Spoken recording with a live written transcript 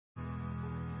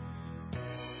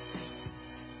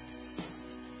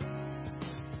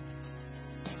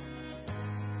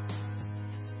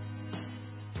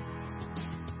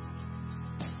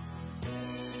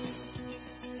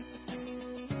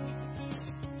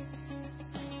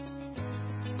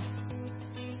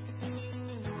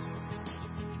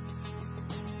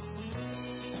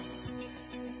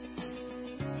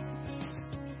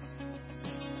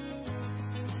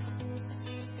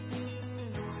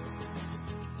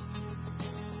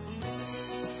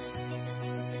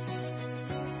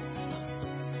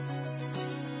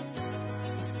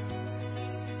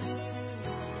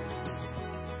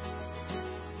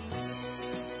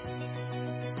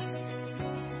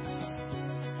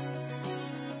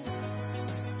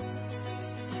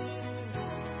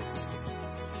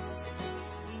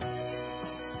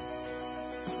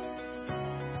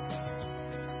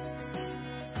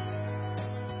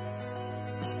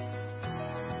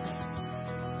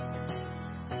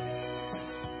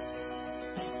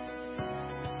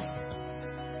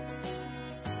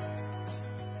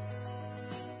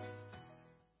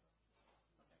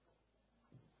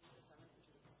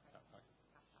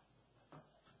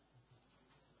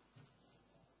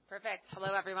Perfect.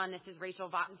 Hello, everyone. This is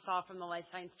Rachel Vatnsdal from the Life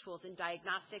Science Tools and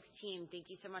Diagnostics team. Thank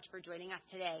you so much for joining us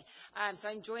today. So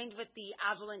I'm joined with the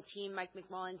Agilent team, Mike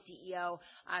McMullen, CEO.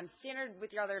 Standard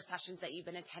with your other sessions that you've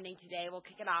been attending today, we'll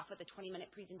kick it off with a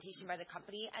 20-minute presentation by the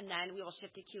company, and then we will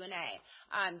shift to Q&A.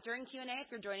 During Q&A,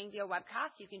 if you're joining via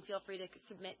webcast, you can feel free to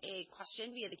submit a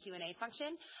question via the Q&A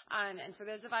function. And for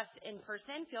those of us in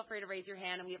person, feel free to raise your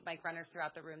hand, and we have mic runners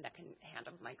throughout the room that can hand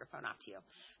a microphone off to you.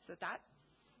 So with that,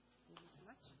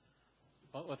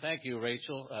 Well, thank you,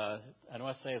 Rachel. I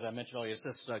must say, as I mentioned earlier, it's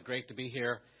just great to be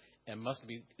here, and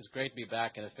it's great to be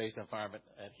back in a face environment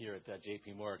here at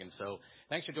J.P. Morgan. So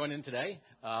thanks for joining in today.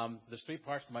 There's three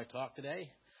parts to my talk today.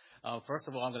 First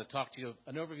of all, I'm going to talk to you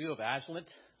an overview of Agilent,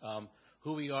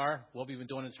 who we are, what we've been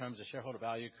doing in terms of shareholder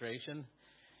value creation.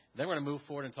 Then we're going to move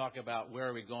forward and talk about where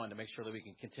are we going to make sure that we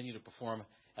can continue to perform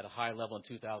at a high level in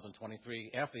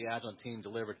 2023 after the Agilent team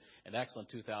delivered an excellent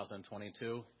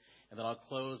 2022. And then I'll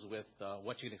close with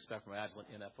what you can expect from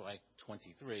Agilent in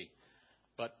FY23.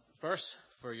 But first,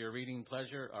 for your reading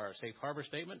pleasure, our safe harbor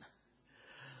statement.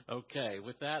 Okay,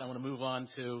 with that, I want to move on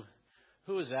to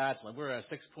who is Agilent. We're a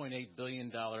 $6.8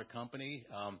 billion company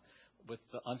with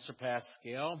unsurpassed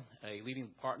scale, a leading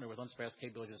partner with unsurpassed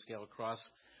capabilities and scale across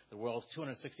the world's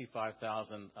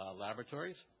 265,000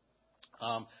 laboratories.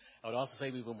 I would also say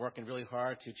we've been working really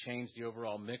hard to change the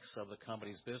overall mix of the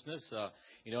company's business.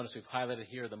 You notice we've highlighted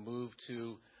here the move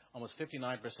to almost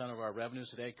 59% of our revenues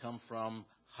today come from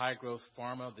high-growth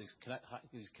pharma,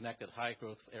 these connected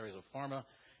high-growth areas of pharma,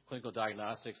 clinical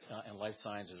diagnostics, and life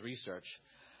sciences research.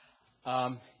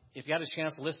 If you had a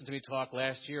chance to listen to me talk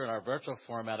last year in our virtual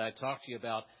format, I talked to you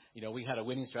about, we had a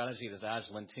winning strategy as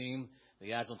Agilent team. The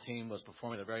Agilent team was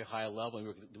performing at a very high level, and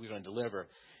we were going to deliver.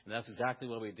 And that's exactly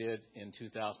what we did in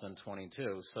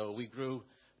 2022. So we grew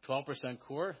 12%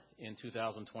 core in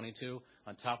 2022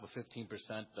 on top of 15%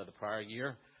 of the prior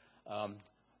year.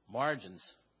 Margins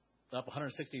up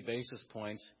 160 basis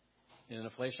points in an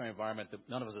inflationary environment that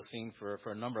none of us have seen for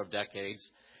a number of decades.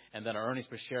 And then our earnings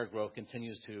per share growth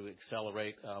continues to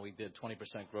accelerate. We did 20%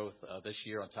 growth this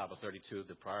year on top of 32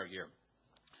 the prior year.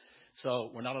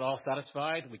 So we're not at all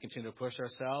satisfied. We continue to push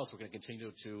ourselves. We're going to continue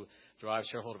to drive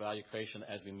shareholder value creation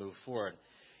as we move forward.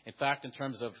 In fact, in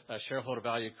terms of shareholder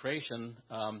value creation,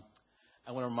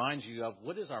 I want to remind you of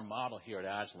what is our model here at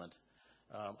Agilent.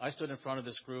 I stood in front of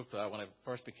this group when I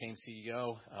first became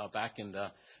CEO back in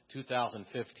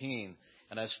 2015,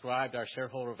 and I described our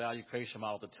shareholder value creation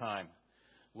model at the time,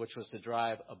 which was to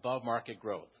drive above-market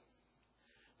growth,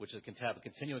 which is to have a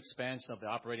continued expansion of the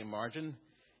operating margin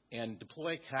and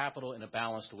deploy capital in a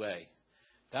balanced way.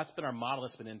 That's been our model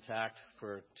that's been intact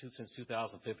since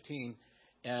 2015.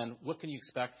 And what can you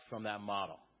expect from that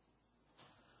model?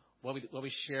 What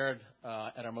we shared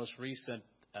at our most recent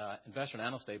Investor and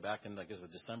Analyst Day back in,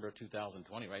 December of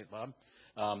 2020, right, Bob?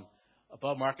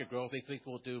 Above market growth, we think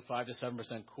we'll do 5 to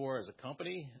 7% core as a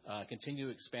company, continue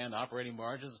to expand operating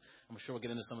margins. I'm sure we'll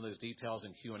get into some of those details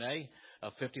in Q&A,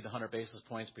 50 to 100 basis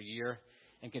points per year,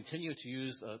 and continue to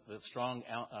use the strong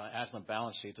Agilent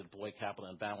balance sheet to deploy capital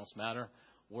in a balanced manner.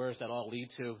 Where does that all lead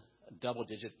to?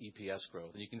 Double-digit EPS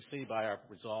growth. And you can see by our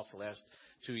results for the last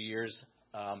 2 years,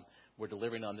 we're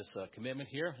delivering on this commitment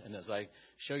here. And as I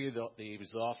show you the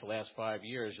results for the last 5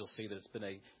 years, you'll see that it's been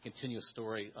a continuous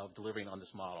story of delivering on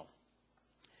this model.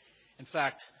 In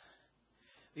fact,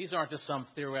 these aren't just some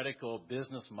theoretical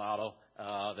business model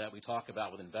that we talk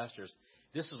about with investors.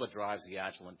 This is what drives the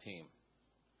Agilent team.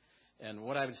 And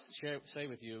what I would say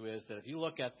with you is that if you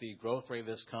look at the growth rate of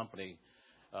this company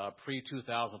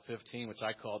pre-2015, which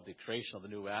I called the creation of the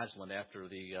new Agilent after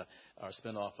our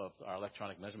spinoff of our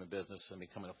electronic measurement business and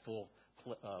becoming a full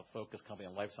focus company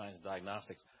on life science and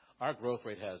diagnostics, our growth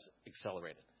rate has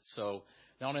accelerated. So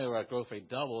not only have our growth rate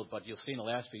doubled, but you'll see in the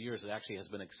last few years it actually has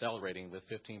been accelerating with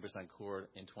 15% core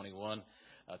in 21,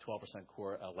 12%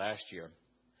 core last year.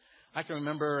 I can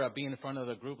remember being in front of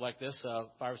a group like this 5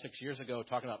 or 6 years ago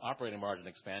talking about operating margin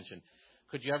expansion.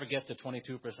 Could you ever get to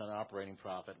 22% operating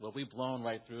profit? Well, we've blown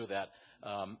right through that.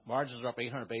 Margins are up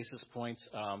 800 basis points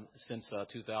since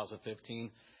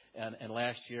 2015. And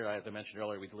last year, as I mentioned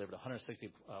earlier, we delivered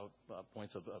 160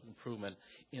 points of improvement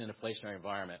in an inflationary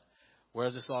environment. Where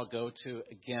does this all go to?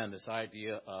 Again, this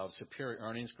idea of superior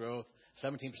earnings growth,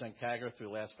 17% CAGR through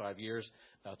the last 5 years,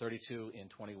 32 in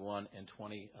 21 and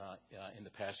 20 in the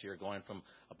past year, going from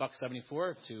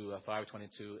 $1.74 to $5.22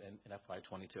 in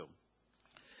FY22.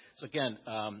 So again,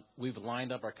 we've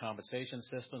lined up our compensation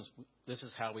systems. This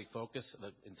is how we focus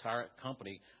the entire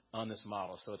company on this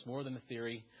model. So it's more than a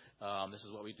theory. This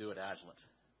is what we do at Agilent.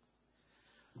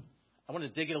 I want to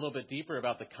dig in a little bit deeper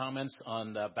about the comments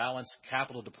on balanced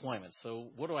capital deployment. So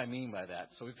what do I mean by that?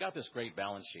 So we've got this great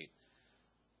balance sheet.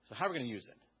 So how are we going to use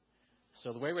it?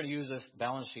 So the way we're going to use this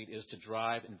balance sheet is to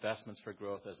drive investments for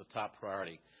growth as a top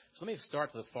priority. So let me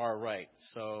start to the far right.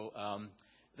 So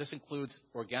this includes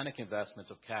organic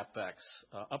investments of CapEx.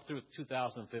 Up through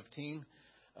 2015,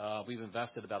 we've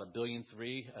invested about $1.3 billion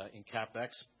in CapEx,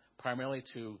 primarily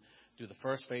to do the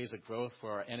first phase of growth for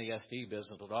our NASD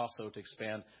business, but also to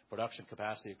expand production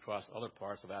capacity across other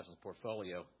parts of Agilent's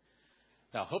portfolio.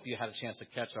 Now, I hope you had a chance to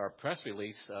catch our press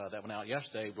release that went out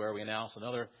yesterday, where we announced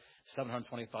another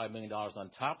 $725 million on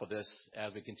top of this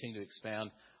as we continue to expand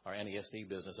our NASD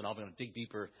business. And I'm going to dig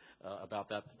deeper about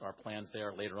that, our plans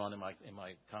there later on in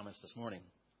my comments this morning.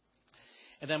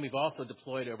 And then we've also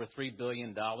deployed over $3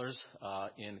 billion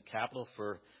in capital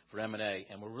for M&A,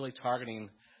 and we're really targeting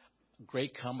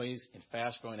great companies in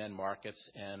fast-growing end markets,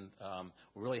 and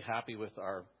we're really happy with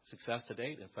our success to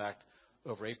date. In fact,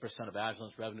 over 8% of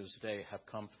Agilent's revenues today have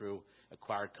come through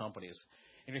acquired companies.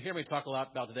 And you'll hear me talk a lot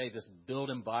about today this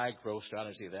build and buy growth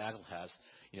strategy that Agilent has.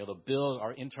 The build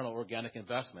our internal organic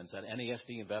investments. That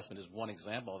NASD investment is one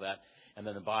example of that, and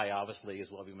then the buy, obviously,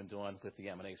 is what we've been doing with the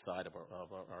M&A side of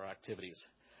our activities.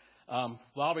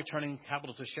 While returning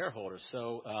capital to shareholders.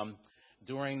 So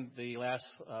during the last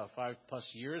 5+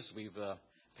 years, we've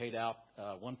paid out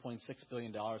 $1.6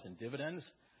 billion in dividends.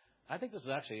 I think this is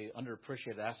actually an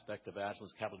underappreciated aspect of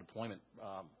Agilent's capital deployment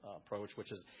approach,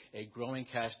 which is a growing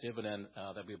cash dividend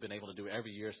that we've been able to do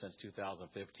every year since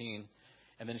 2015.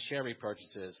 And then share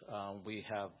repurchases. We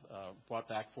have brought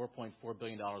back $4.4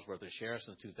 billion worth of shares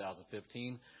since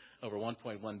 2015, over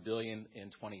 $1.1 billion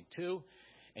in 22.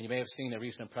 And you may have seen a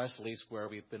recent press release where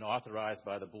we've been authorized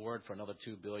by the board for another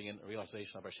 $2 billion, a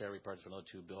realization of our share repurchase for another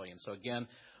 $2 billion. So again,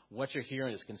 what you're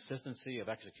hearing is consistency of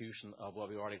execution of what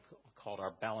we already called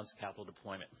our balanced capital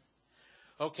deployment.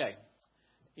 Okay.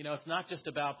 It's not just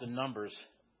about the numbers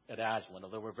at Agilent,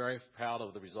 although we're very proud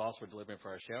of the results we're delivering for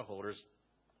our shareholders.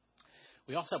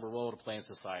 We also have a role to play in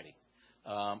society.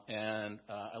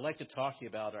 I'd like to talk to you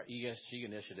about our ESG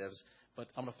initiatives, but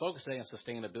I'm going to focus today on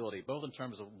sustainability, both in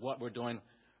terms of what we're doing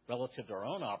relative to our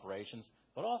own operations,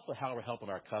 but also how we're helping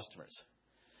our customers.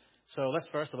 So let's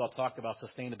first of all talk about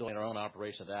sustainability in our own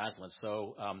operations at Agilent.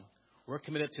 So we're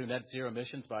committed to net zero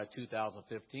emissions by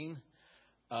 2015.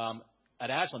 At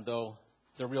Agilent, though,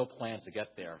 there are real plans to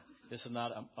get there. This is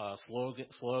not a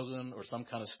slogan or some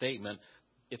kind of statement.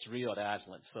 It's real at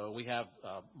Agilent. So we have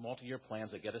multi-year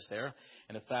plans that get us there.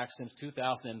 And in fact, since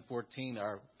 2014,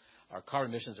 our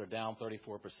carbon emissions are down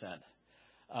 34%.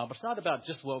 But it's not about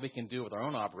just what we can do with our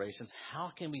own operations.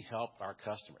 How can we help our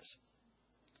customers?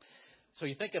 So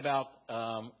you think about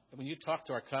when you talk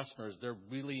to our customers, they're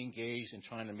really engaged in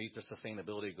trying to meet their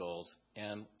sustainability goals,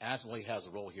 and Agilent has a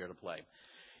role here to play.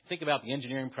 Think about the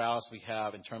engineering prowess we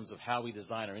have in terms of how we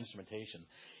design our instrumentation.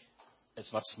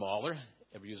 It's much smaller.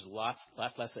 It uses lots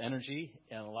less energy,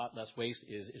 and a lot less waste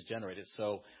is generated.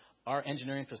 So our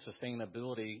engineering for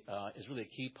sustainability is really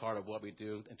a key part of what we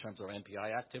do in terms of our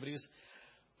NPI activities.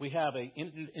 We have an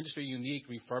industry-unique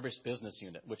refurbished business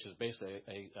unit, which is basically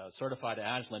a certified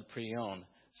Agilent pre-owned.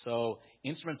 So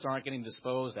instruments aren't getting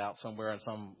disposed out somewhere in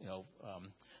some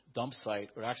dump site.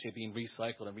 They're actually being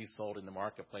recycled and resold in the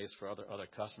marketplace for other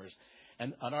customers.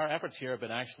 And our efforts here have been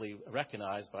actually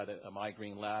recognized by the My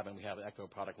Green Lab, and we have Eco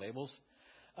product labels.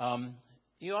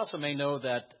 You also may know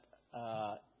that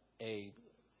a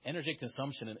energy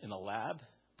consumption in a lab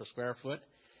per square foot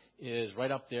is right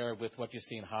up there with what you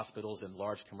see in hospitals and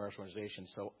large commercial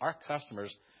organizations. So our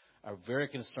customers are very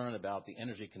concerned about the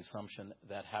energy consumption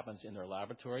that happens in their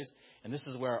laboratories. And this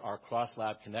is where our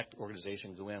Cross-Lab Connect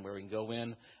organization go in, where we can go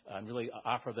in and really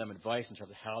offer them advice in terms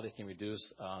of how they can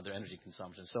reduce their energy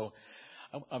consumption. So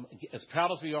as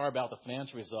proud as we are about the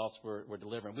financial results we're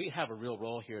delivering, we have a real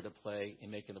role here to play in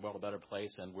making the world a better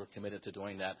place, and we're committed to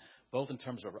doing that, both in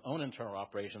terms of our own internal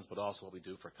operations, but also what we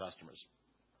do for customers.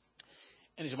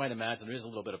 And as you might imagine, there is a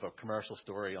little bit of a commercial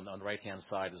story on the right-hand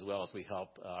side as well as we help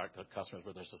our customers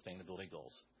with their sustainability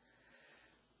goals.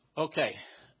 Okay,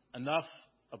 enough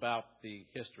about the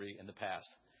history in the past.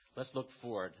 Let's look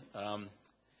forward.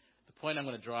 The point I'm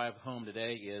going to drive home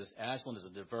today is Agilent is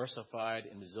a diversified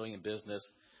and resilient business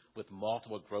with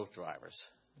multiple growth drivers.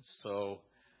 So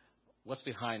what's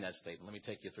behind that statement? Let me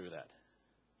take you through that.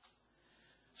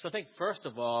 So I think, first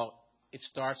of all, it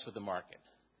starts with the market.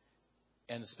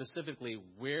 And specifically,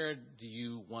 where do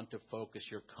you want to focus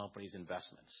your company's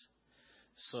investments?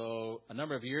 So a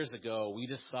number of years ago, we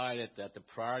decided that the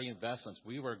priority investments,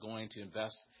 we were going to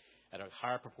invest at a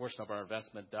higher proportion of our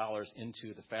investment dollars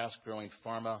into the fast-growing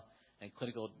pharma and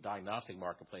clinical diagnostic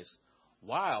marketplace,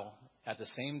 while at the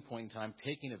same point in time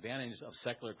taking advantage of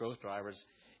secular growth drivers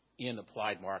in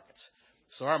applied markets.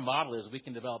 So our model is we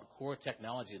can develop core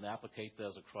technology and applicate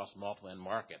those across multiple end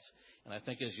markets. And I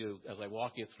think as I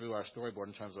walk you through our storyboard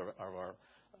in terms of our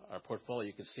portfolio,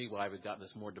 you can see why we've got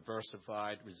this more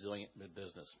diversified, resilient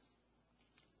business.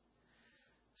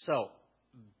 So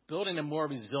building a more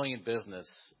resilient business,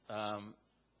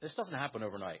 this doesn't happen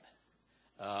overnight.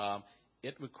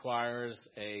 It requires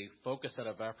a focused set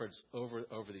of efforts over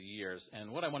the years.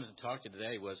 And what I wanted to talk to you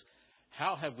today was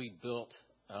how have we built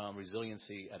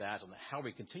resiliency at Agilent, how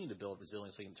we continue to build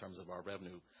resiliency in terms of our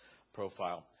revenue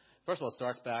profile. First of all, it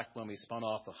starts back when we spun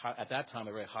off, at that time,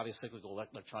 a very highly cyclical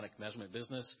electronic measurement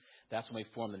business. That's when we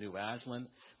formed the new Agilent.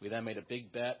 We then made a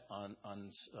big bet on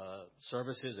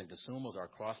services and consumables, our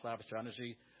cross-lab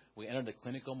strategy. We entered the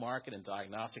clinical market and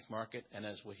diagnostics market, and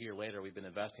as we'll hear later, we've been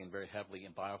investing very heavily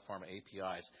in biopharma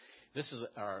APIs. This is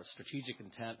our strategic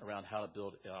intent around how to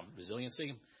build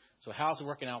resiliency. So how's it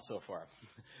working out so far?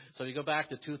 So if you go back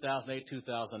to 2008,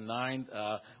 2009,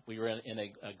 we were in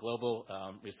a global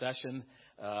recession.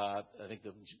 I think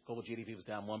the global GDP was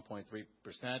down 1.3%.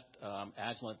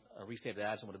 Restated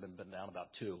Agilent would have been down about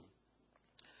 2%.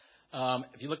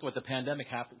 If you look at what the pandemic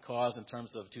caused in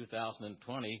terms of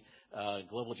 2020,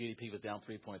 global GDP was down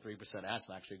 3.3%.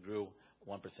 Agilent actually grew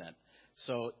 1%.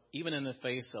 So even in the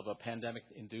face of a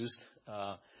pandemic-induced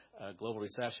global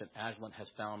recession, Agilent has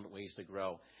found ways to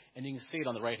grow. And you can see it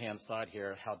on the right-hand side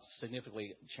here, how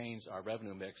significantly changed our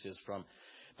revenue mix is from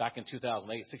back in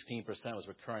 2008, 16% was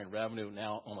recurring revenue.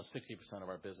 Now almost 60% of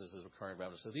our business is recurring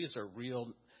revenue. So these are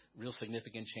real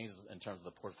significant changes in terms of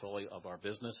the portfolio of our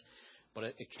business. But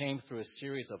it came through a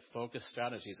series of focused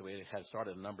strategies that we had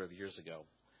started a number of years ago.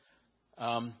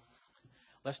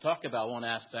 Let's talk about one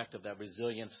aspect of that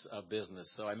resilience of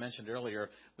business. So I mentioned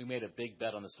earlier, we made a big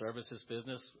bet on the services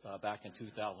business back in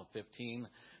 2015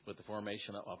 with the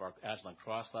formation of our Agilent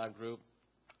CrossLab group.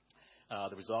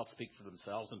 The results speak for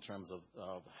themselves in terms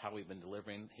of how we've been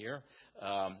delivering here.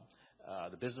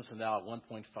 The business is now at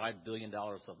 $1.5 billion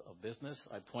of business.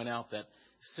 I point out that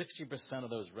 60%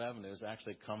 of those revenues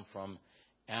actually come from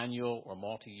annual or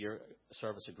multi-year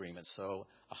service agreements. So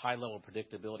a high level of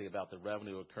predictability about the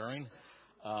revenue occurring.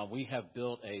 We have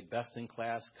built a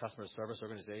best-in-class customer service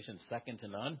organization, second to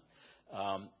none.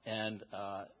 And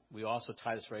we also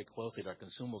tie this very closely to our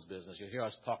consumables business. You'll hear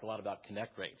us talk a lot about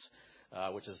connect rates,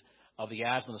 which is of the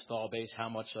Agilent install base, how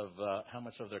much of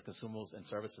their consumables and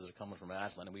services are coming from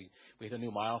Agilent. And we hit a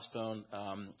new milestone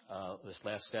this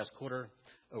last quarter,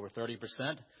 over 30%.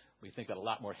 We think got a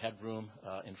lot more headroom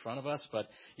in front of us, but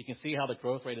you can see how the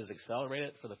growth rate has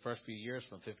accelerated for the first few years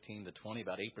from 15 to 20,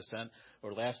 about 8%.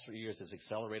 Over the last 3 years, it's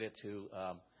accelerated to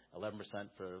 11%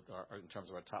 in terms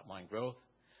of our top line growth.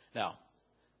 Now,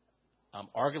 I'm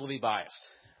arguably biased,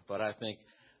 but I think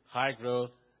high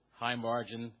growth, high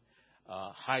margin,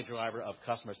 high driver of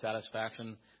customer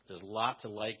satisfaction. There's a lot to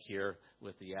like here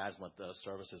with the Agilent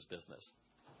services business.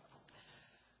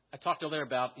 I talked earlier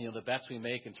about the bets we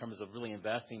make in terms of really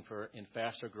investing in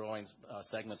faster growing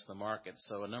segments of the market.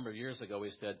 So a number of years ago we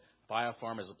said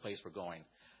biopharma is a place we're going,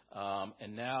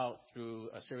 and now through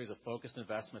a series of focused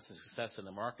investments and success in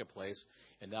the marketplace,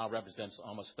 it now represents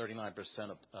almost 39%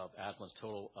 of Agilent's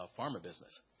total pharma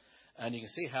business. And you can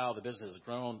see how the business has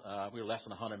grown. We were less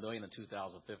than $100 million in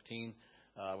 2015.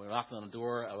 We were knocking on the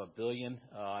door of $1 billion.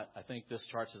 I think this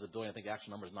chart says $1 billion. I think the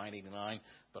actual number is $989,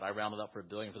 but I rounded up for $1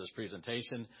 billion for this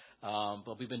presentation.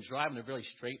 But we've been driving a really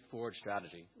straightforward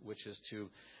strategy, which is to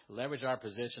leverage our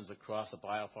positions across the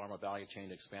biopharma value chain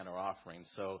to expand our offerings.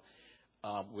 So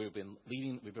we've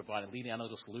provided leading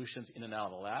analytical solutions in and out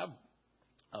of the lab,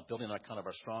 building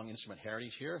our strong instrument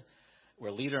heritage here. We're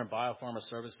a leader in biopharma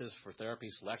services for therapy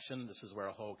selection. This is where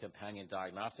our whole companion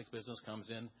diagnostics business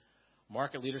comes in.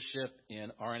 Market leadership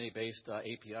in RNA-based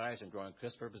APIs and growing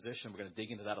CRISPR position. We're going to dig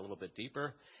into that a little bit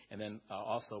deeper. And then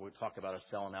also we'll talk about our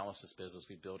cell analysis business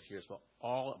we built here as well,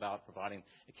 all about providing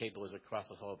the capabilities across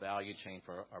the whole value chain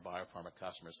for our biopharma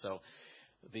customers. So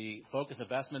the focused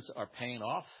investments are paying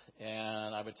off,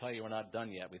 and I would tell you we're not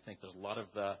done yet. We think there's a lot of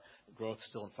growth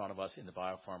still in front of us in the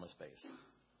biopharma space.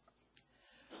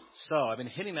 So I've been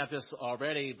hinting at this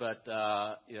already, but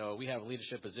we have a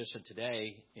leadership position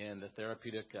today in the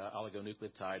therapeutic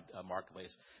oligonucleotide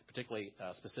marketplace,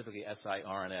 specifically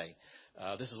siRNA.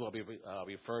 This is what we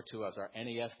refer to as our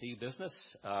NASD business.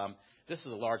 This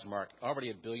is a large market,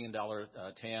 already $1 billion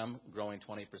TAM, growing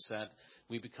 20%.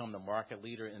 We've become the market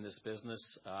leader in this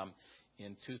business.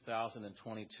 In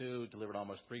 2022, delivered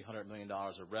almost $300 million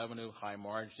of revenue, high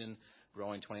margin,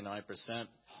 growing 29%.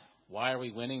 Why are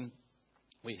we winning?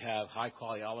 We have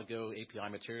high-quality oligo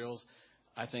API materials.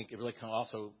 I think it really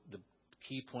also the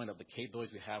key point of the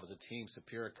capabilities we have as a team,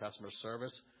 superior customer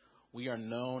service. We are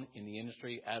known in the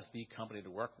industry as the company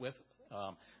to work with.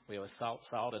 We have a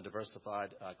solid and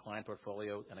diversified client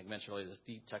portfolio, and I mentioned earlier this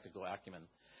deep technical acumen,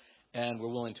 and we're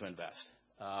willing to invest.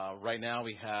 Right now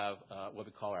we have what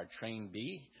we call our Train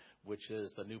B, which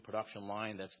is the new production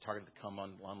line that's targeted to come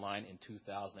online in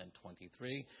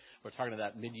 2023. We're targeting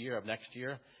that mid-year of next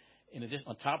year. In addition,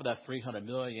 on top of that $300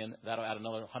 million, that'll add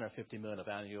another $150 million of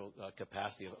annual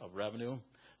capacity of revenue.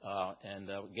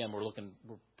 Again,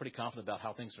 we're pretty confident about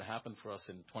how things are going to happen for us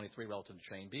in 23 relative to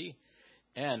Train B.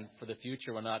 And for the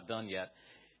future, we're not done yet.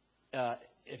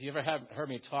 If you ever have heard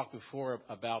me talk before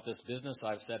about this business,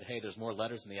 I've said, hey, there's more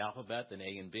letters in the alphabet than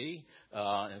A and B.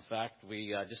 In fact,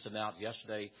 we just announced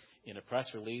yesterday in a press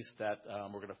release that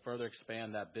we're going to further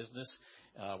expand that business.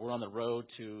 We're on the road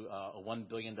to a $1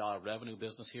 billion revenue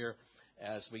business here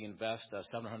as we invest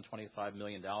 $725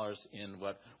 million in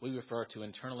what we refer to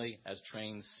internally as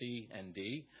Trains C and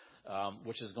D,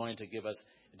 which is going to give us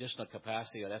additional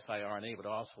capacity at siRNA, but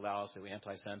also allow us to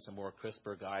antisense and more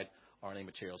CRISPR guide RNA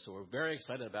materials. So we're very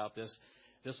excited about this.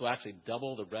 This will actually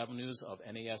double the revenues of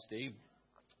NASD.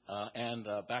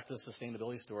 Back to the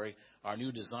sustainability story, our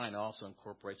new design also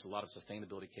incorporates a lot of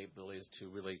sustainability capabilities to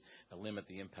really limit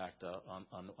the impact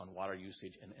on water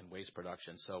usage and waste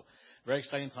production. So very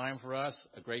exciting time for us,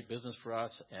 a great business for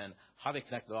us, and highly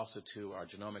connected also to our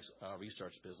genomics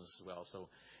research business as well. So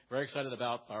very excited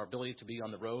about our ability to be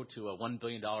on the road to a $1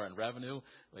 billion in revenue.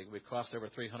 We crossed over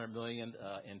 $300 million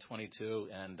in 22,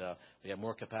 and we have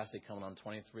more capacity coming on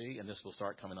 23, and this will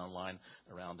start coming online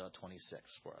around 26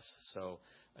 for us. So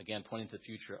again, pointing to the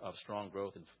future of strong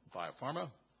growth in biopharma.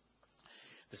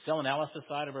 The cell analysis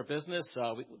side of our business,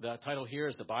 the title here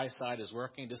is The Buy Side is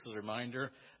Working. This is a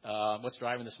reminder. What's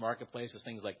driving this marketplace is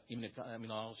things like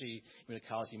immunology,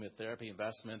 immunotherapy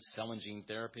investments, cell and gene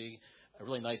therapy, a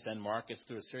really nice end markets.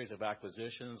 Through a series of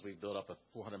acquisitions, we've built up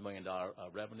a $400 million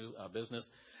revenue business,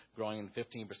 growing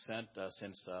 15%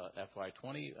 since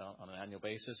FY20 on an annual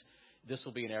basis. This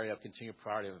will be an area of continued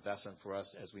priority of investment for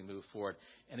us as we move forward.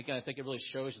 And again, I think it really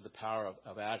shows you the power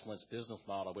of Agilent's business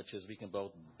model, which is we can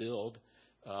both build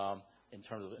in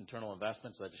terms of internal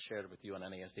investments, I just shared it with you on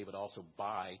NASD, but also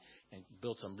buy and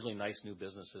build some really nice new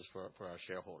businesses for our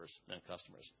shareholders and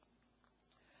customers.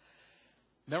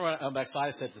 Remember, on that slide,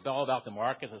 I said it's all about the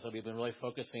markets. I said we've been really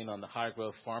focusing on the higher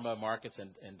growth pharma markets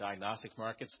and diagnostics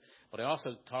markets. But I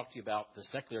also talked to you about the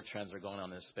secular trends that are going on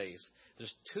in this space.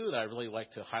 There's two that I really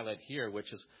like to highlight here,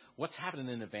 which is what's happening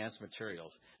in advanced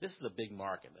materials. This is a big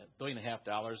market, $1.5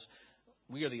 billion.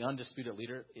 We are the undisputed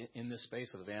leader in this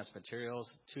space of advanced materials.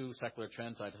 Two secular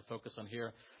trends I'd focus on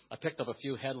here. I picked up a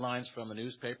few headlines from the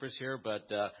newspapers here,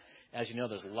 but as you know,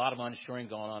 there's a lot of onshoring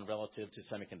going on relative to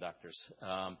semiconductors.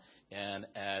 And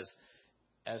as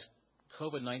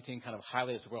COVID-19 kind of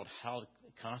highlights the world how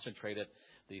concentrated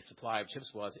the supply of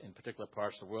chips was in particular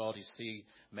parts of the world, you see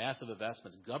massive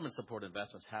investments, government-supported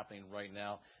investments happening right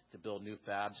now to build new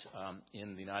fabs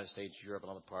in the United States, Europe,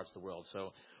 and other parts of the world.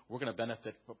 So we're going to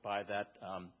benefit by that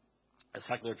a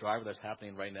secular driver that's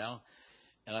happening right now.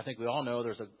 And I think we all know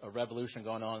there's a revolution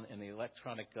going on in the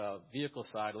electric vehicle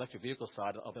side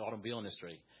of the automobile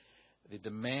industry. The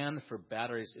demand for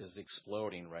batteries is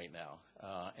exploding right now.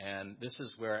 And this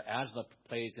is where Agilent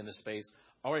plays in the space,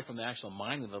 already from the actual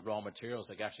mining of the raw materials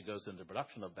that actually goes into the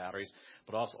production of batteries,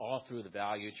 but also all through the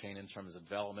value chain in terms of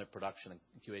development, production, and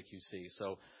QA/QC.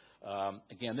 So,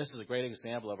 again, this is a great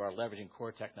example of our leveraging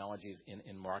core technologies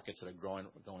in markets that are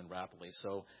growing rapidly.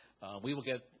 So, we will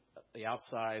get the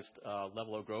outsized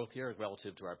level of growth here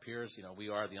relative to our peers. You know, we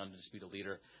are the undisputed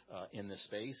leader in this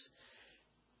space.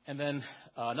 And then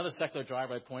another secular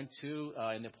driver I point to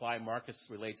in the applied markets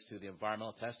relates to the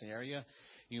environmental testing area.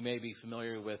 You may be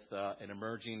familiar with an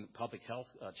emerging public health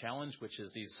challenge, which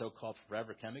is these so-called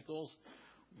forever chemicals,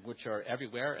 which are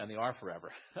everywhere, and they are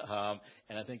forever.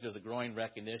 And I think there's a growing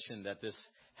recognition that this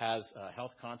has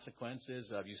health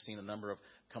consequences. You've seen a number of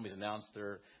companies announce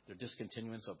their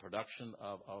discontinuance of production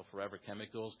of forever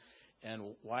chemicals.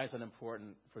 And why is that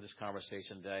important for this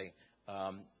conversation today?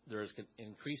 There's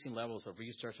increasing levels of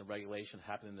research and regulation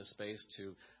happening in this space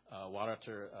to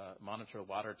monitor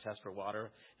water, test for water,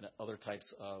 and other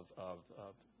types of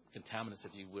contaminants,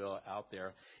 if you will, out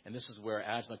there. And this is where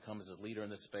Agilent comes as leader in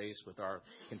this space with our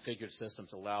configured systems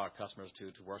to allow our customers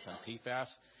to work on PFAS.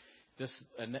 This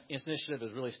initiative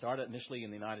has really started initially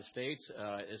in the United States.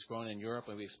 It's grown in Europe,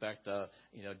 and we expect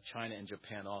China and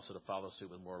Japan also to follow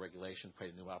suit with more regulation,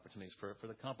 creating new opportunities for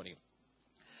the company.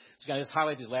 So I just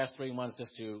highlight these last 3 months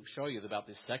just to show you about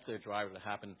this secular driver that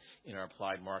happened in our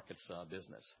applied markets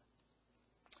business.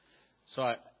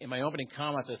 So in my opening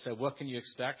comments, I said, what can you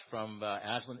expect from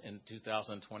Agilent in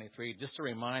 2023? Just a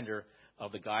reminder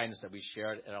of the guidance that we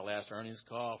shared at our last earnings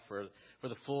call. For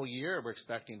the full year, we're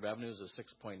expecting revenues of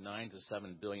 $6.9 to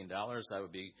 $7 billion. That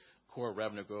would be core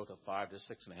revenue growth of 5 to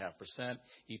 6.5%,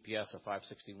 EPS of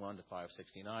 5.61 to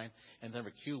 5.69. And then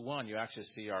for Q1, you actually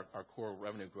see our core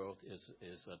revenue growth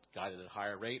is guided at a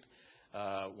higher rate.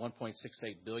 1.68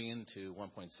 billion to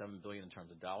 1.7 billion in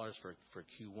terms of dollars for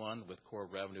Q1, with core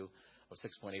revenue of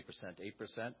 6.8% to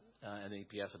 8%, and the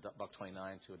EPS of $1.29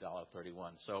 to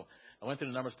 $1.31. So I went through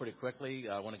the numbers pretty quickly.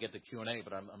 I want to get to Q&A,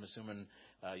 but I'm assuming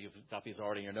you've got these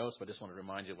already in your notes. But I just want to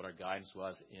remind you what our guidance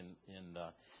was in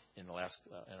our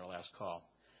last call.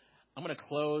 I'm going to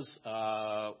close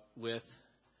with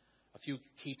a few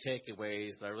key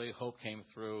takeaways that I really hope came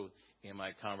through in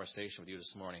my conversation with you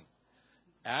this morning.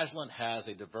 Agilent has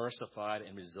a diversified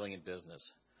and resilient business.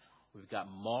 We've got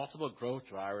multiple growth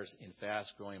drivers in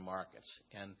fast-growing markets,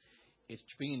 and it's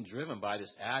being driven by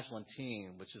this Agilent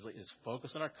team, which is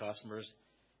focused on our customers.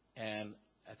 And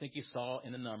I think you saw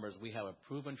in the numbers, we have a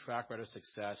proven track record of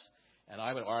success, and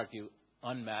I would argue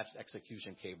unmatched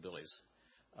execution capabilities.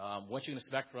 What you can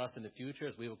expect for us in the future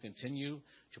is we will continue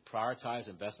to prioritize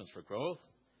investments for growth,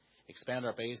 expand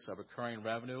our base of recurring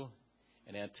revenue,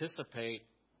 and anticipate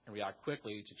and react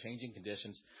quickly to changing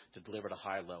conditions to deliver at a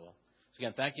high level. So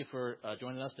again, thank you for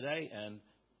joining us today. And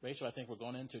Rachel, I think we're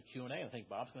going into Q&A. I think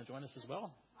Bob's going to join us as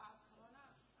well. Bob, come on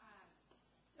up.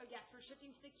 So yes, we're shifting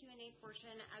to the Q&A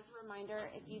portion. As a reminder,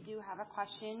 if you do have a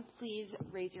question, please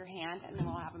raise your hand, and then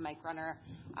we'll have a mic runner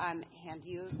hand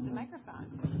you the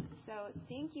microphone. So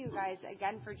thank you guys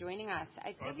again for joining us.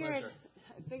 I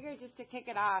figured just to kick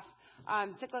it off,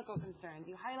 cyclical concerns.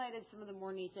 You highlighted some of the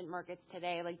more nascent markets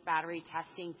today, like battery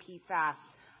testing, PFAS,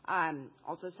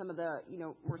 also some of the,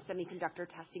 more semiconductor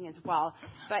testing as well.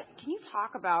 But can you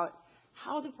talk about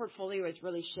how the portfolio has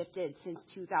really shifted since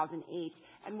 2008,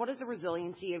 and what is the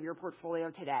resiliency of your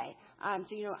portfolio today?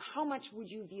 So, how much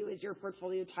would you view as your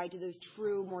portfolio tied to those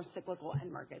true, more cyclical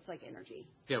end markets like energy?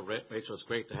 Yeah, Rachel, it's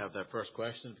great to have that first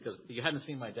question because you hadn't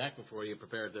seen my deck before you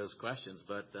prepared those questions.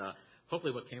 But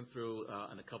hopefully what came through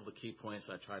on a couple of key points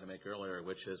I tried to make earlier,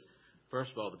 which is,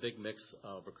 first of all, the big mix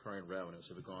of recurring revenue.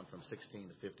 So we've gone from 16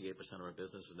 to 58% of our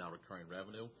business is now recurring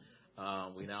revenue.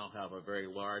 We now have a very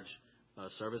large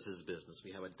services business.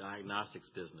 We have a diagnostics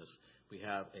business. We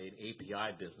have an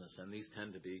API business, and these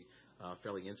tend to be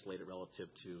fairly insulated relative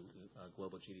to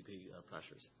global GDP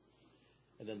pressures.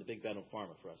 And then the big bet on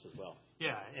pharma for us as well.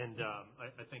 Yeah, and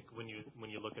I think when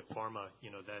you look at pharma,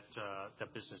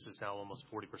 that business is now almost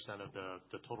 40% of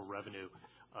the total revenue.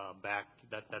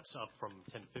 That's up from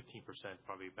 10 to 15%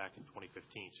 probably back in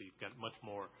 2015. So you've got much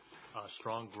more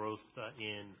strong growth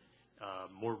in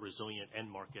more resilient end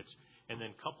markets. And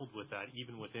then coupled with that,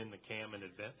 even within the CAM and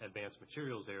advanced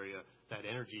materials area, that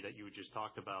energy that you just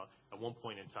talked about, at one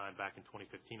point in time back in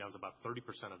 2015, that was about 30%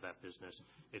 of that business.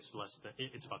 It's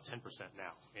about 10%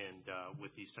 now, and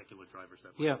with these secular drivers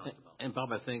that we talked about. And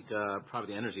Bob, I think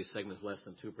probably the energy segment is less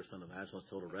than 2% of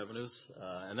Agilent's total revenues,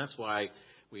 and that's why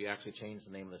we actually changed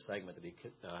the name of the segment to be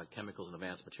Chemicals and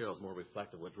Advanced Materials, more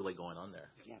reflective of what's really going on there.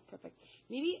 Yeah, perfect.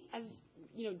 Maybe as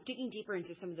digging deeper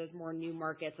into some of those more new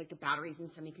markets like the batteries and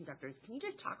semiconductors, can you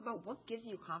just talk about what gives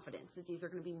you confidence that these are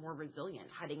going to be more resilient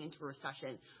heading into a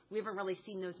recession? We haven't really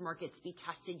seen those markets be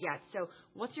tested yet. So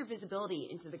what's your visibility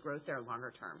into the growth there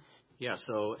longer term? Yeah,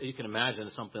 so you can imagine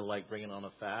something like bringing on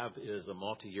a fab is a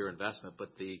multi-year investment, but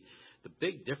the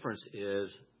big difference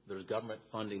is there's government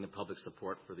funding and public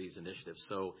support for these initiatives.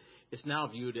 So it's now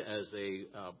viewed as a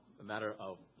matter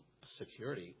of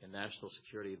security and national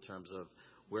security in terms of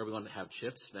where we want to have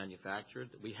chips manufactured.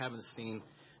 We haven't seen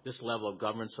this level of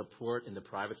government support in the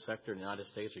private sector in the United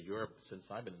States or Europe since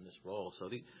I've been in this role. So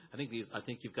I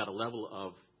think you've got a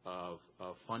level of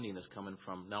funding that's coming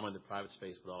from not only the private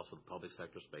space but also the public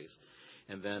sector space.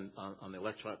 And then on the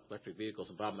electric vehicles,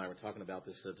 and Bob and I were talking about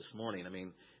this morning. I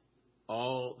mean,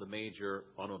 all the major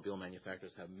automobile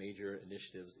manufacturers have major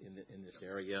initiatives in this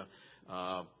area.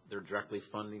 They're directly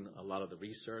funding a lot of the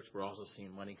research. We're also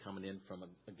seeing money coming in from,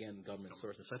 again, government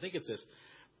sources. So I think it's this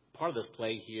part of this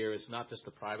play here is not just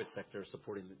the private sector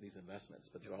supporting these investments,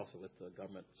 but you're also with the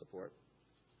government support.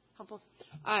 Helpful.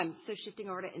 So shifting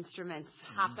over to instruments,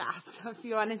 have to ask a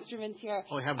few on instruments here.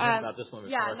 Oh, I haven't heard about this one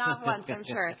before. Yeah, not once, I'm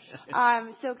sure.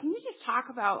 So can you just talk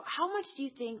about how much do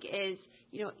you think is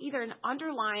either an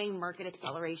underlying market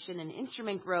acceleration and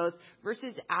instrument growth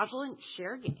versus Agilent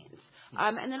share gains?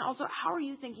 And then also, how are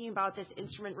you thinking about this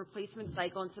instrument replacement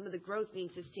cycle and some of the growth being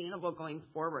sustainable going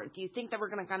forward? Do you think that we're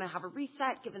going to kind of have a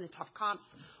reset given the tough comps,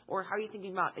 or how are you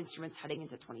thinking about instruments heading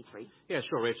into 23? Yeah,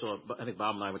 sure, Rachel. I think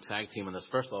Bob and I would tag team on this.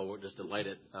 First of all, we're just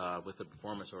delighted with the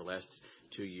performance over the last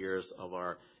 2 years of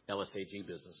our LSAG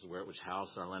business, which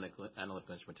housed our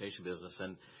analytical instrumentation business.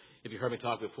 And if you heard me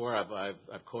talk before,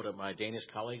 I've quoted my Danish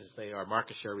colleagues and say our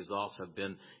market share results have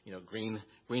been, green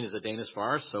as a Danish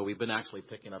forest. So we've been actually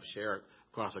picking up share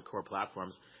across our core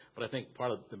platforms. But I think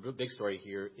part of the big story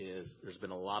here is there's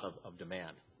been a lot of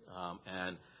demand.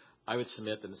 And I would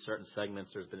submit that in certain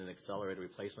segments there's been an accelerated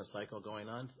replacement cycle going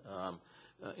on.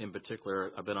 In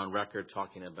particular, I've been on record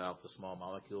talking about the small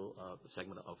molecule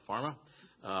segment of pharma,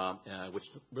 which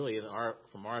really,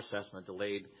 from our assessment,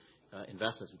 delayed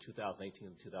investments in 2018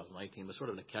 and 2019. We're sort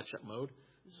of in a catch-up mode.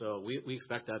 So we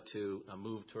expect that to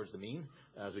move towards the mean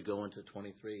as we go into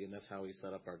 23, and that's how we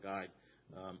set up our guide.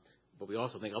 But we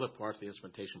also think other parts of the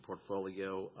instrumentation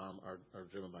portfolio are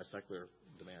driven by secular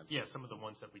demand. Yeah, some of the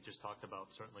ones that we just talked about,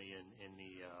 certainly in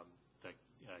the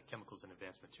chemicals and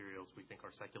advanced materials, we think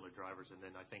are secular drivers. And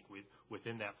then I think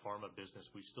within that pharma business,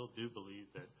 we still do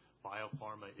believe that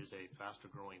biopharma is a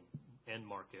faster growing end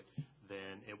market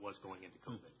than it was going into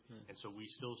COVID. Mm-hmm. And so we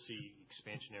still see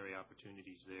expansionary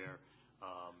opportunities there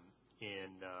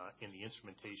in the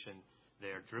instrumentation.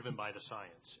 They're driven by the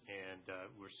science, and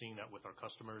we're seeing that with our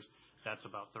customers. That's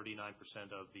about 39%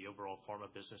 of the overall pharma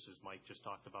business, as Mike just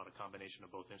talked about, a combination of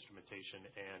both instrumentation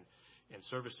and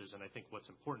services. And I think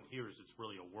what's important here is it's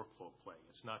really a workflow play.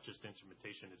 It's not just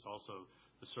instrumentation, it's also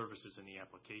the services and the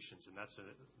applications, and that's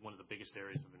one of the biggest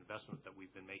areas of investment that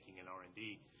we've been making in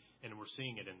R&D, and we're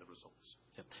seeing it in the results.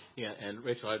 Yeah, and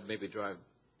Rachel, I'd maybe draw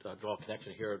a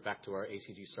connection here back to our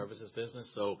ACG services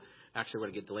business. So actually we're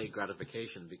going to get delayed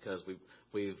gratification because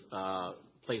we've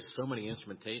placed so many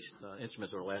instruments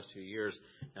over the last 2 years,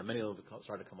 and many of them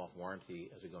started to come off warranty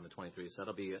as we go into 23. So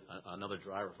that'll be another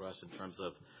driver for us in terms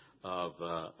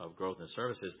of growth in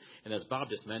services. And as Bob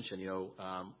just mentioned,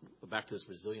 back to this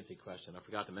resiliency question, I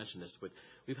forgot to mention this, but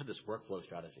we've had this workflow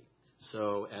strategy.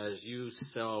 So as you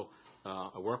sell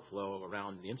a workflow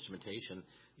around the instrumentation,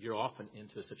 you're often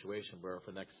into a situation where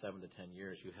for the next 7 to 10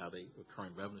 years you have a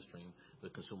recurring revenue stream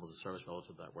with consumables and service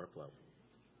relative to that workflow.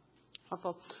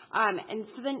 Helpful. And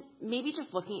so then maybe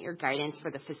just looking at your guidance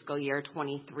for the fiscal year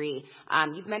 23,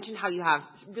 you've mentioned how you have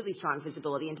really strong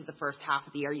visibility into the first half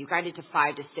of the year. You guided to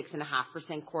 5 to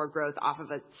 6.5% core growth off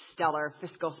of a stellar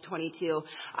fiscal 22.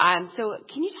 So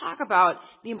can you talk about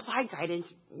the implied guidance,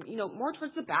 more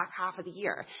towards the back half of the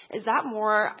year? Is that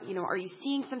more, are you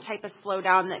seeing some type of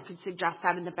slowdown that could suggest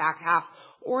that in the back half?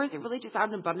 Or is it really just out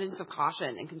of an abundance of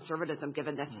caution and conservatism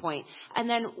given this point? And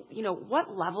then,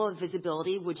 what level of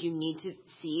visibility would you need to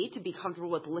see to be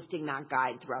comfortable with lifting that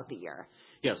guide throughout the year?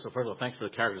 Yeah, so first of all, thanks for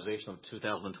the characterization of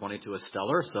 2022 as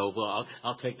stellar. So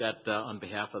I'll take that on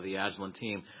behalf of the Agilent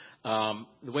team.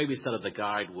 The way we set up the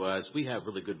guide was we have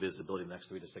really good visibility in the next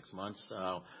 3 to 6 months.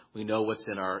 We know what's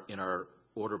in our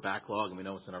order backlog, and we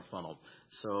know what's in our funnel.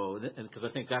 So, because I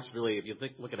think that's really, if you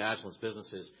look at Agilent's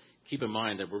businesses, keep in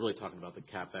mind that we're really talking about the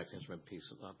CapEx instrument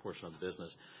piece portion of the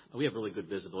business. We have really good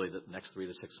visibility the next 3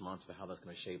 to 6 months for how that's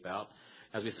going to shape out.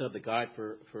 As we set up the guide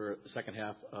for the second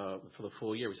half for the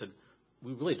full year, we said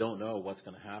we really don't know what's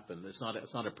going to happen. It's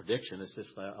not a prediction. It's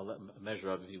just a measure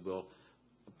of, if you will.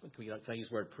 Can I use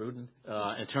the word prudent?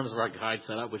 In terms of our guide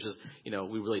setup, which is,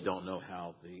 we really don't know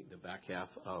how the back half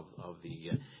of the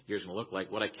year's going to look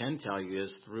like. What I can tell you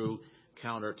is through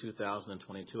calendar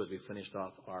 2022, as we finished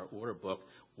off our order book,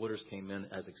 orders came in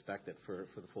as expected for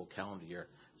the full calendar year.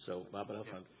 So, Bob, what else?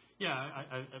 Yeah,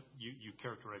 you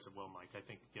characterize it well, Mike. I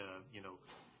think,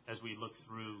 as we look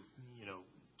through,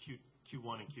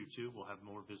 Q1 and Q2, we'll have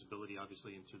more visibility,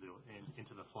 obviously, into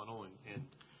the funnel, and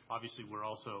obviously we're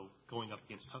also going up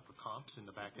against tougher comps in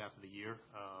the back half of the year,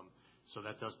 so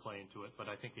that does play into it. But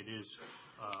I think it is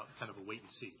kind of a wait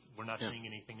and see. We're not seeing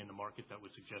anything in the market that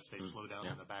would suggest a slowdown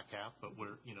in the back half, but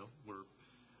we're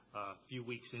a few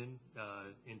weeks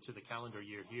into the calendar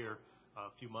year here,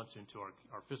 a few months into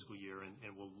our fiscal year, and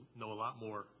we'll know a lot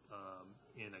more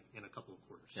in a couple of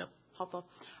quarters. Yep. Helpful.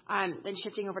 Then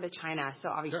shifting over to China. So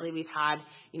obviously Sure. we've had,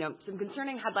 some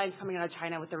concerning headlines coming out of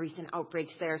China with the recent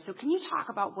outbreaks there. So can you talk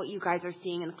about what you guys are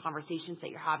seeing in the conversations that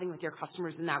you're having with your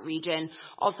customers in that region?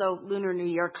 Also, Lunar New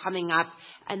Year coming up.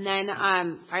 And then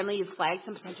finally, you've flagged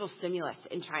some potential stimulus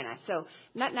in China. So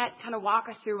net, kind of walk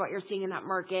us through what you're seeing in that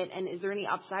market. And is there any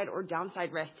upside or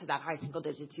downside risk to that high single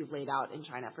digits you've laid out in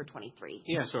China for 23?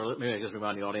 Yeah, so let me just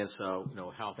remind the audience,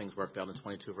 how things worked out in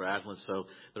 22 for Agilent. So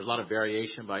there's a lot of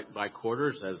variation by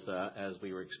quarters as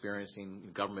we were experiencing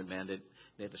government mandate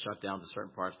to shut down to certain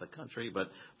parts of the country. But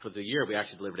for the year, we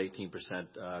actually delivered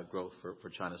 18% growth for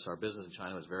China. So our business in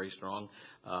China was very strong,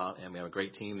 and we have a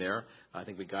great team there. I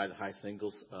think we guided high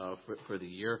singles for the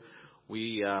year.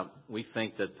 We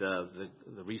think that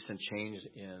the recent change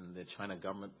in the China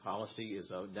government policy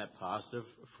is a net positive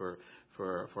for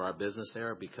our business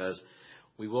there, because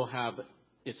we will have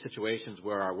situations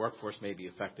where our workforce may be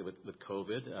affected with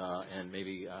COVID, and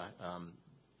maybe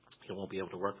you won't be able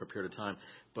to work for a period of time,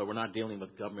 but we're not dealing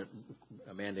with government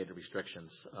mandated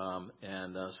restrictions.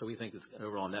 So we think it's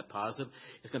overall net positive.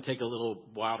 It's going to take a little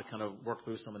while to kind of work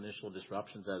through some initial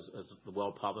disruptions as the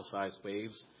well-publicized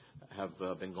waves have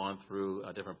been gone through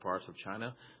different parts of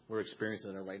China. We're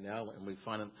experiencing it right now, and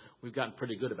we've gotten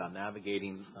pretty good about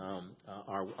navigating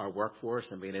our workforce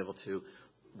and being able to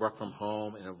work from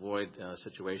home and avoid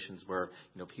situations where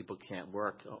people can't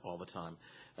work all the time.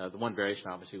 The one variation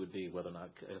obviously would be whether or not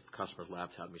if customers'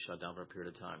 labs have to be shut down for a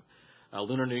period of time.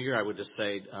 Lunar New Year, I would just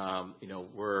say, I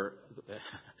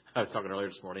was talking earlier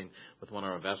this morning with one of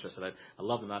our investors. I said I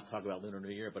love to not talk about Lunar New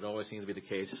Year, but it always seems to be the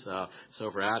case.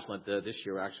 So for Agilent, this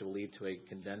year actually will lead to a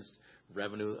condensed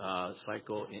revenue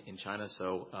cycle in China.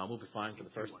 So we'll be fine for the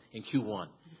first in Q1.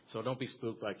 So don't be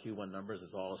spooked by Q1 numbers.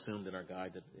 It's all assumed in our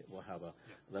guide that we'll have a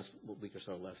week or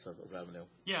so less of revenue.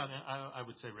 Yeah, I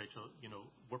would say, Rachel,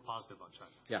 we're positive on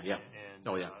China. Yeah.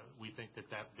 And we think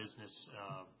that business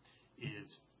is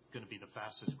going to be the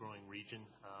fastest growing region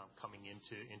coming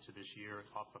into this year,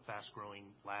 off a fast growing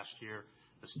last year.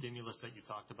 The stimulus that you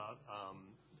talked about,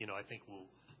 I think will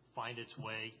find its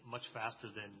way much faster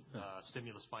than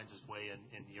stimulus finds its way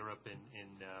in Europe and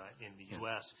in the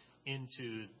U.S.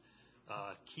 into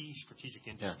key strategic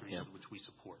industries which we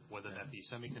support, whether that be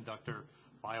semiconductor,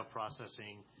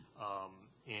 bioprocessing,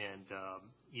 and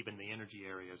even the energy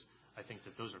areas. I think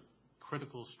that those are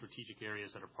critical strategic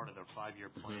areas that are part of their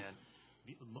 5-year plan.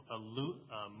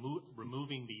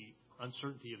 Removing the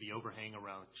uncertainty of the overhang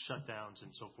around shutdowns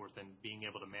and so forth, and being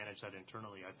able to manage that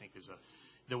internally, I think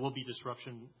there will be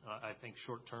disruption, I think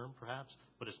short term perhaps,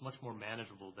 but it's much more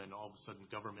manageable than all of a sudden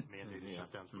government mandated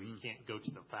shutdowns where you can't go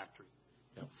to the factory.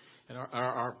 Yeah. And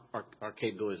our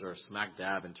capabilities are smack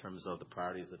dab in terms of the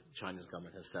priorities that the Chinese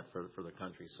government has set for their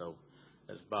country. So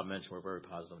as Bob mentioned, we're very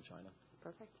positive on China.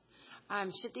 Perfect.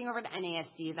 Shifting over to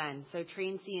NASD then. So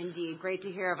Train C&D, great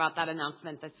to hear about that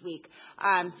announcement this week.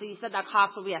 So you said that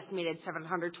cost will be estimated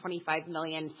 $725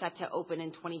 million, set to open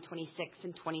in 2026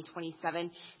 and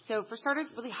 2027. So for starters,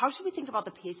 really, how should we think about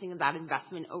the pacing of that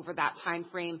investment over that time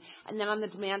frame? And then on the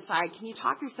demand side, can you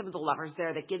talk through some of the levers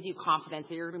there that gives you confidence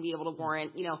that you're going to be able to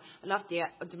warrant, enough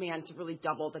demand to really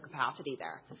double the capacity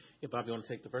there? Yeah, Bob, you want to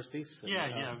take the first piece?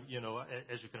 Yeah.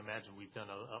 As you can imagine, we've done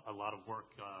a lot of work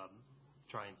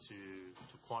trying to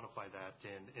quantify that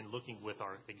and looking with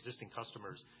our existing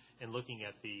customers and looking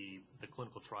at the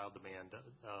clinical trial demand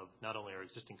of not only our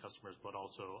existing customers but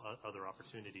also other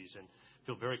opportunities, and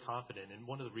feel very confident. And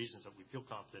one of the reasons that we feel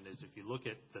confident is if you look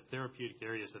at the therapeutic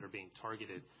areas that are being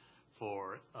targeted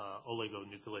for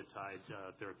oligonucleotide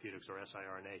therapeutics or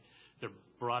siRNA, they're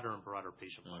broader and broader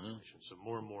patient populations. So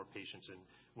more and more patients, and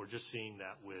we're just seeing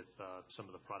that with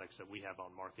some of the products that we have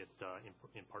on market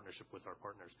in partnership with our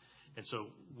partners. And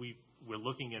so we're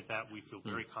looking at that. We feel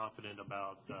very confident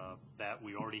about that.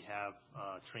 We already have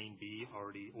Train B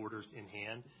already orders in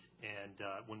hand.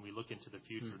 And when we look into the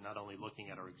future, not only looking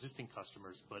at our existing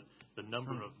customers, but the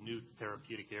number of new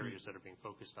therapeutic areas that are being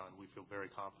focused on, we feel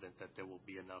very confident that there will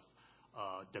be enough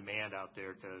demand out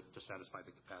there to satisfy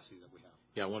the capacity that we have.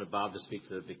 Yeah, I wanted Bob to speak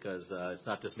to it because it's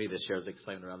not just me that shares the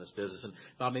excitement around this business. And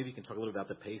Bob, maybe you can talk a little about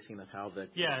the pacing of how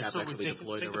the CapEx will be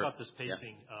deployed over. Think about this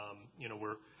pacing.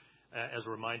 We're as a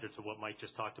reminder to what Mike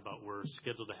just talked about, we're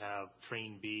scheduled to have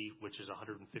Train B, which is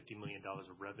 $150 million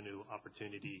of revenue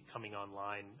opportunity coming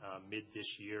online mid this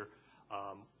year.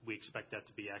 We expect that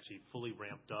to be actually fully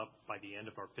ramped up by the end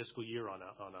of our fiscal year on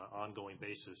an ongoing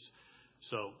basis.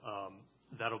 So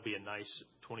that'll be a nice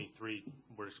 23.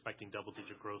 We're expecting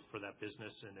double-digit growth for that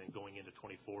business, and then going into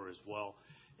 24 as well.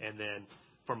 And then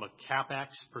from a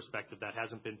CapEx perspective, that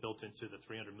hasn't been built into the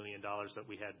 $300 million that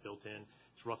we had built in.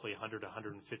 It's roughly $100 to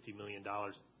 $150 million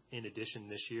in addition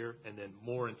this year, and then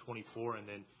more in 24, and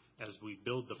then as we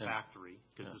build the factory,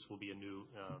 because this will be a new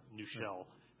shell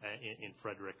in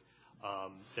Frederick,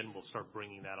 then we'll start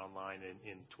bringing that online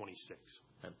in 26.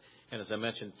 And as I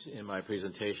mentioned in my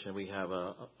presentation, we have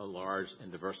a large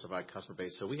and diversified customer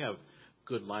base. So we have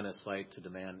good line of sight to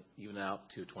demand even out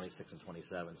to 26 and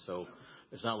 27. So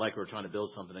it's not like we're trying to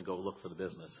build something and go look for the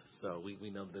business. So we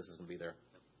know the business is going to be there.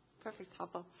 Perfect.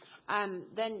 Helpful.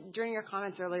 Then during your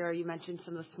comments earlier, you mentioned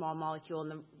some of the small molecule and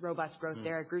the robust growth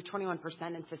there. It grew 21%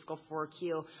 in fiscal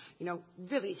 4Q.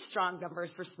 Really strong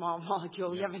numbers for small molecule.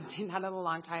 We haven't seen that in a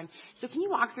long time. So can you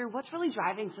walk through what's really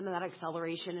driving some of that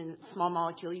acceleration in small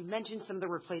molecule? You mentioned some of the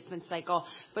replacement cycle,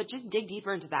 but just dig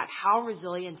deeper into that. How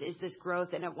resilient is this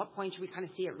growth, and at what point should we kind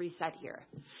of see it reset here?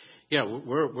 Yeah,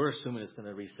 we're assuming it's going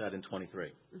to reset in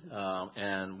 23.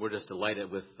 And we're just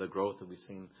delighted with the growth that we've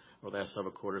seen over the last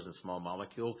several quarters in small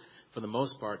molecule. For the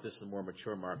most part, this is a more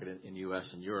mature market in U.S.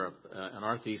 and Europe. And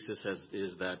our thesis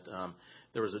is that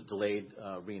there was a delayed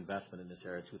reinvestment in this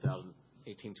area,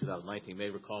 2018, 2019. You may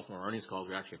recall some of our earnings calls,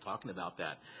 we were actually talking about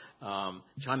that.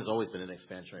 China's always been in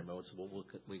expansionary mode, so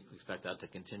we expect that to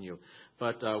continue.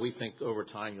 But we think over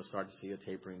time you'll start to see a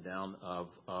tapering down of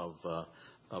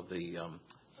the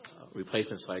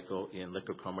replacement cycle in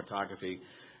liquid chromatography.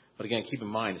 But again, keep in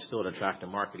mind, it's still an attractive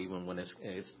market, even when they're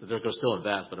going to still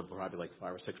invest, but it'll probably like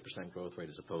 5 or 6% growth rate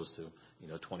as opposed to,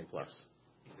 20 plus.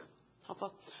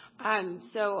 Helpful.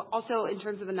 So also in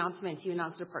terms of announcements, you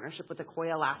announced a partnership with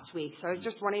Akoya last week. So I was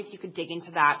just wondering if you could dig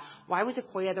into that. Why was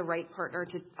Akoya the right partner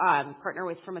to partner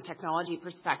with from a technology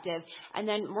perspective? And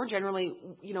then more generally,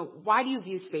 why do you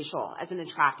view spatial as an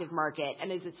attractive market?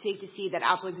 And is it safe to see that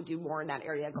Agilent could do more in that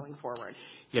area going forward?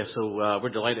 Yeah, so we're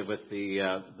delighted with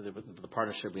the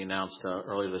partnership we announced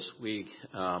earlier this week,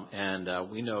 and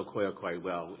we know Akoya quite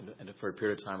well. And for a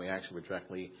period of time, we actually were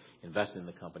directly invested in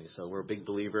the company. So we're a big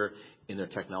believer in their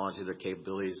technology, their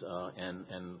capabilities,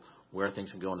 and where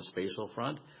things can go on the spatial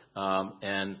front.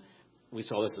 And we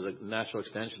saw this as a natural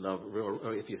extension of, a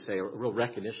real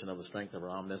recognition of the strength of our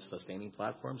Omnis sustaining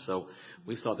platform. So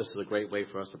we thought this was a great way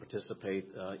for us to participate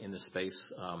in this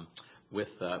space with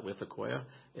Akoya.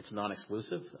 It's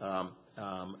non-exclusive,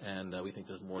 and we think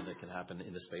there's more that can happen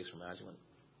in the space from Agilent.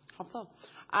 Helpful.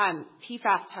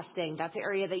 PFAS testing, that's an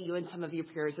area that you and some of your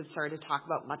peers have started to talk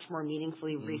about much more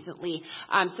meaningfully recently.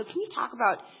 So can you talk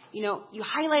about, you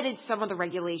highlighted some of the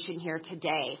regulation here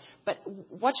today, but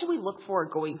what should we look for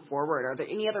going forward? Are there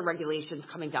any other regulations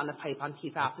coming down the pipe on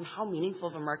PFAS, and how meaningful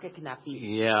of a market can that be?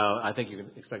 Yeah, I think you can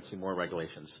expect to see more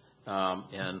regulations.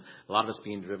 And a lot of it's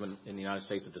being driven in the United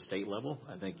States at the state level.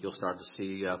 I think you'll start to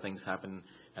see things happen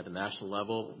at the national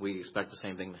level. We expect the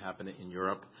same thing to happen in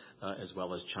Europe as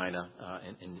well as China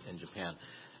and Japan.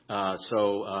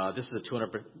 So this is a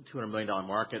 $200 million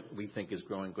market we think is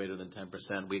growing greater than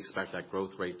 10%. We expect that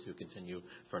growth rate to continue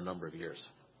for a number of years.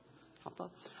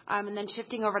 Helpful. And then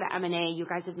shifting over to M&A, you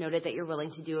guys have noted that you're willing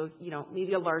to do,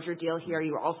 maybe a larger deal here.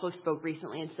 You also spoke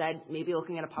recently and said maybe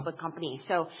looking at a public company.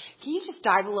 So can you just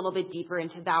dive a little bit deeper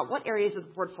into that? What areas of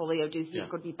the portfolio do you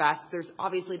think would be best? There's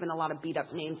obviously been a lot of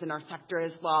beat-up names in our sector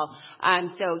as well.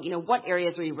 So, what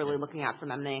areas are you really looking at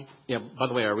from M&A? Yeah, by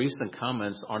the way, our recent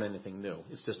comments aren't anything new.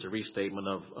 It's just a restatement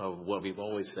of what we've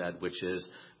always said, which is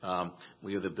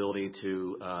we have the ability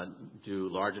to do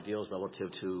larger deals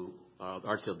relative to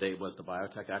our till date was the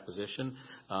biotech acquisition,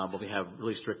 but we have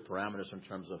really strict parameters in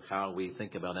terms of how we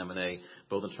think about M&A,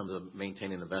 both in terms of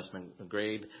maintaining investment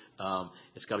grade.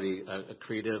 It's got to be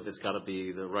accretive. It's got to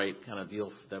be the right kind of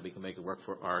deal that we can make it work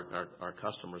for our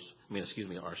customers.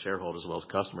 Our shareholders as well as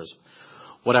customers.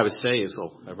 What I would say is,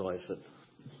 I realize that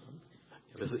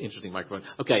this is an interesting microphone.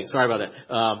 Okay, sorry about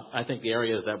that. I think the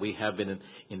areas that we have been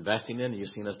investing in, and you've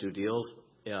seen us do deals,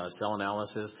 cell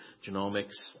analysis,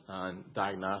 genomics,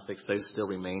 diagnostics, they still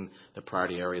remain the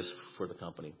priority areas for the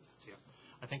company. Yeah.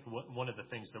 I think one of the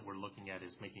things that we're looking at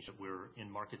is making sure we're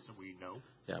in markets that we know.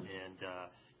 Yeah. And,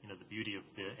 the beauty of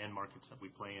the end markets that we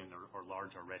play in are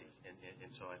large already.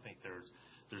 And so I think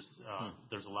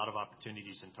there's a lot of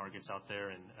opportunities and targets out there.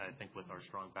 And I think with our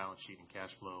strong balance sheet and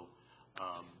cash flow,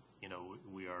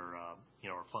 we are,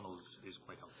 our funnel is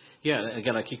quite healthy. Yeah,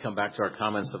 again, I keep coming back to our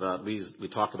comments about we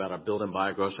talk about our build and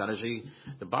buy growth strategy.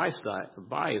 The buy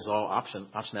is all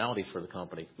optionality for the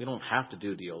company. We don't have to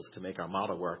do deals to make our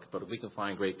model work, but if we can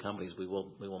find great companies, we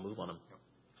will move on them.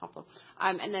 Helpful.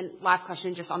 And then last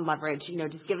question, just on leverage.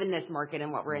 Just given this market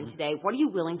and what we're in today, what are you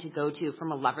willing to go to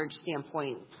from a leverage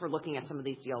standpoint for looking at some of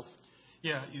these deals?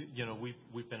 Yeah,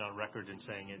 we've been on record in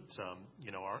saying it's,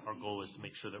 our goal is to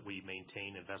make sure that we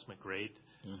maintain investment grade.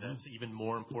 Mm-hmm. That's even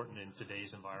more important in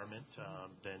today's environment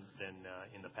than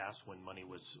in the past when money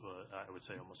was, I would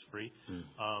say, almost free. Mm.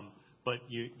 But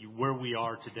where we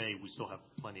are today, we still have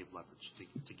plenty of leverage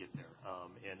to get there.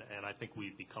 And I think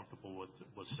we'd be comfortable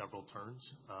with several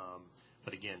turns.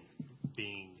 But again,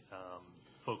 being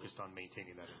focused on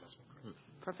maintaining that investment grade.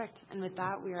 Perfect. And with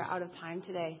that, we are out of time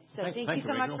today. So thank you so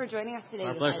Rachel. much for joining us today.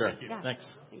 Our pleasure. Yeah. Thanks.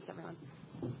 Thanks, everyone.